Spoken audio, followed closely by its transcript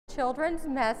Children's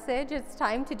message. It's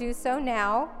time to do so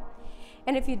now.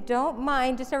 And if you don't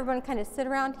mind, just everyone kind of sit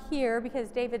around here because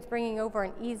David's bringing over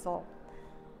an easel.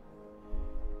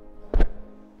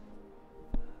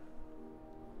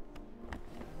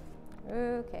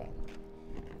 Okay.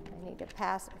 I need to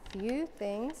pass a few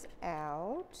things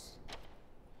out.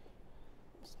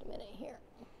 Just a minute here.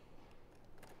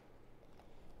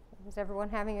 Is everyone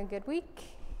having a good week?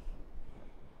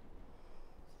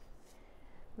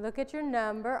 Look at your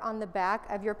number on the back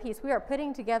of your piece. We are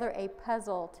putting together a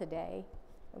puzzle today,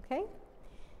 okay?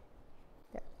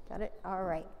 There, got it? All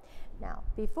right. Now,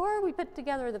 before we put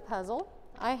together the puzzle,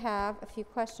 I have a few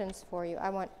questions for you. I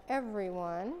want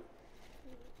everyone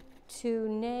to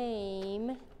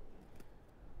name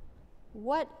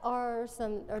what are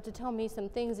some, or to tell me some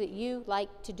things that you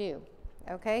like to do,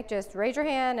 okay? Just raise your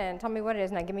hand and tell me what it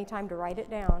is. Now, give me time to write it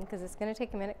down because it's going to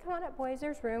take a minute. Come on up, boys.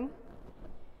 There's room.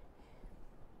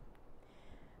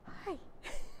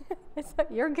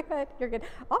 You're good. You're good.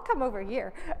 I'll come over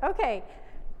here. Okay.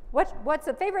 What's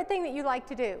the favorite thing that you like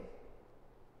to do?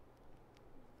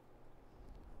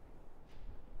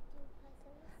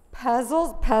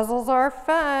 Puzzles. Puzzles are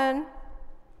fun.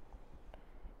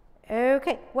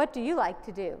 Okay. What do you like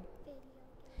to do?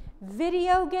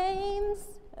 Video games.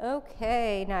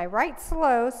 Okay. Now I write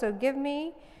slow, so give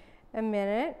me a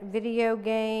minute. Video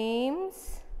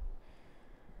games.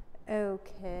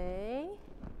 Okay.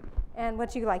 And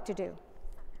what do you like to do?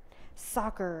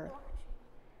 Soccer.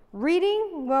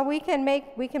 Reading? Well, we can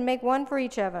make one for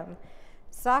each of them.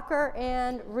 Soccer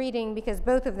and reading, because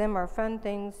both of them are fun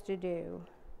things to do.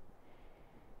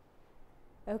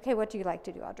 Okay, what do you like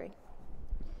to do, Audrey?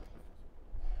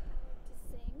 To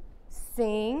sing.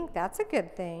 Sing. That's a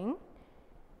good thing.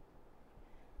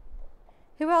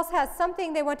 Who else has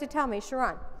something they want to tell me?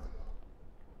 Sharon.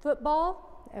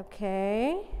 Football.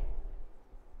 Okay.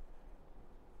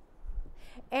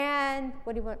 And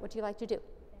what do you like to do?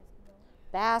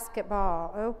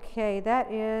 Basketball. Okay,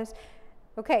 that is,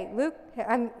 okay, Luke,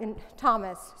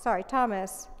 Thomas, sorry,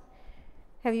 Thomas.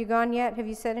 Have you gone yet? Have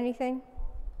you said anything?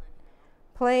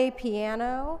 Play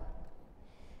piano.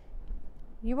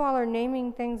 You all are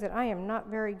naming things that I am not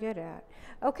very good at.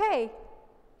 Okay,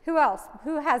 who else?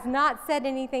 Who has not said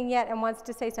anything yet and wants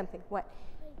to say something? What?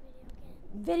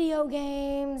 Video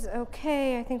games.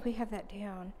 Okay, I think we have that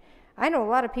down. I know a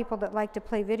lot of people that like to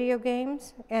play video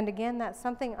games, and again, that's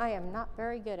something I am not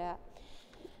very good at.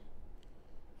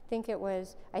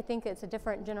 I think it's a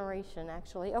different generation,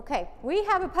 actually. Okay, we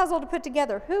have a puzzle to put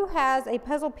together. Who has a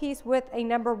puzzle piece with a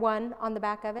number 1 on the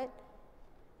back of it?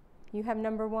 You have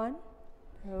number 1?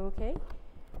 Okay.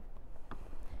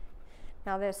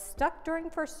 Now, this stuck during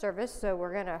first service, so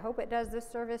we're going to hope it does this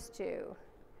service too.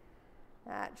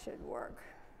 That should work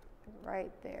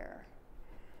right there.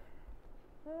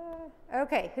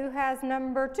 Okay, who has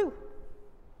number 2?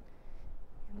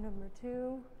 Number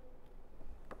 2.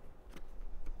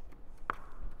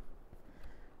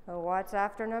 Oh, what's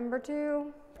after number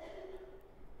 2?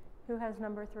 Who has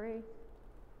number 3? You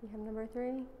have number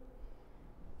 3?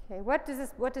 Okay, what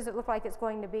does it look like it's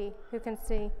going to be? Who can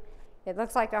see? It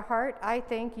looks like a heart. I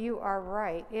think you are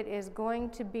right. It is going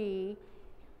to be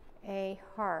a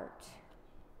heart.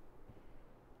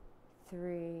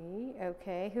 3.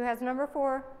 Okay. Who has number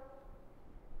 4?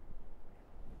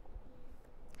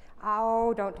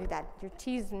 Oh, don't do that. You're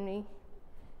teasing me.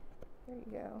 There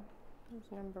you go. Here's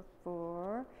number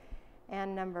 4.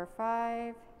 And number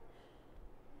 5.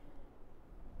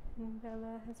 And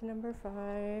Bella has number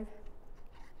 5.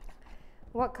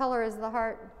 What color is the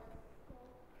heart?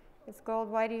 It's gold.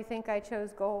 Why do you think I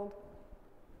chose gold?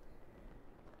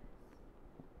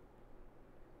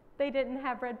 They didn't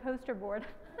have red poster board.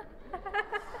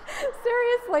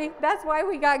 Seriously, that's why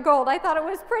we got gold. I thought it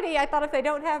was pretty. I thought if they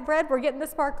don't have red, we're getting the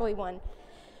sparkly one.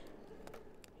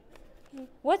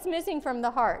 What's missing from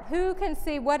the heart? Who can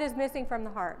see what is missing from the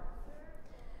heart?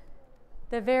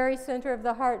 The very center of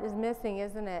the heart is missing,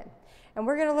 isn't it? And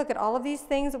we're going to look at all of these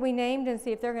things that we named and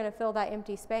see if they're going to fill that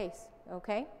empty space,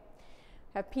 okay?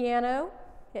 A piano,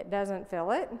 it doesn't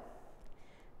fill it.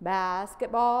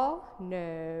 Basketball,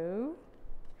 no.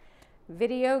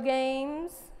 Video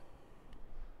games.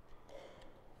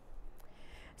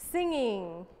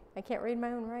 Singing, I can't read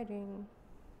my own writing.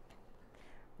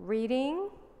 Reading.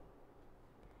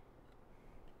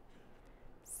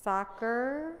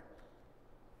 Soccer.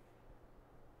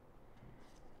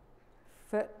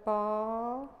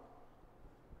 Football.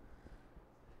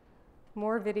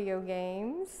 More video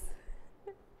games.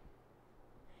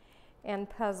 And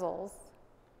puzzles.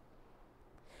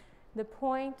 The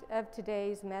point of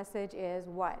today's message is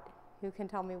what? Who can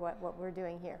tell me what we're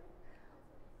doing here?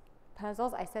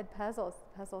 Puzzles. I said puzzles.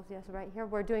 Puzzles, yes, right here.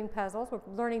 We're doing puzzles. We're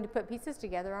learning to put pieces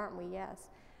together, aren't we? Yes.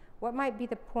 What might be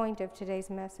the point of today's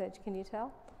message? Can you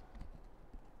tell?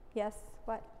 Yes,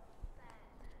 what?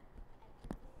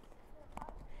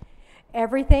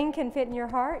 Everything can fit in your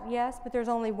heart, yes, but there's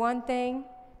only one thing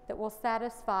that will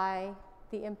satisfy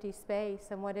the empty space.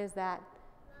 And what is that?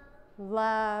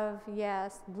 Love,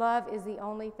 yes. Love is the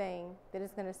only thing that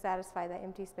is going to satisfy that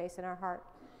empty space in our heart.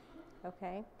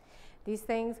 Okay? These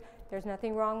things, there's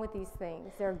nothing wrong with these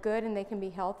things. They're good and they can be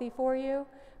healthy for you,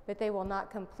 but they will not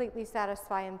completely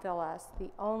satisfy and fill us. The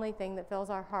only thing that fills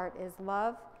our heart is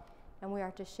love, and we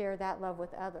are to share that love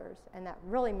with others, and that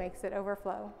really makes it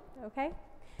overflow. Okay?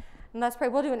 And let's pray.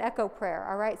 We'll do an echo prayer,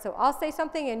 all right? So I'll say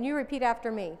something and you repeat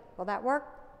after me. Will that work?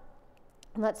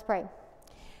 Let's pray.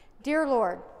 Dear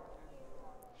Lord,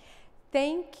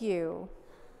 thank you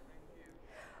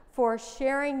for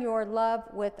sharing your love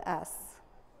with us.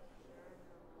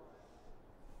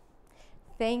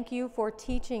 Thank you for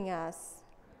teaching us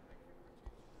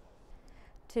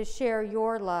to share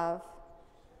your love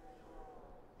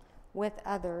with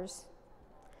others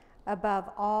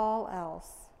above all else.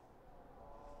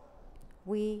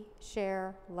 We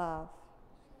share love.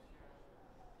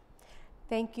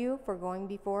 Thank you for going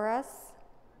before us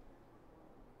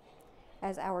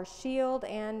as our shield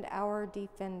and our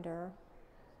defender.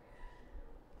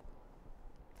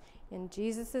 In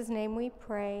Jesus' name we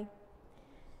pray.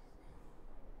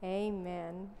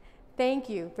 Amen. Thank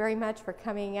you very much for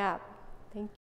coming up. Thank you.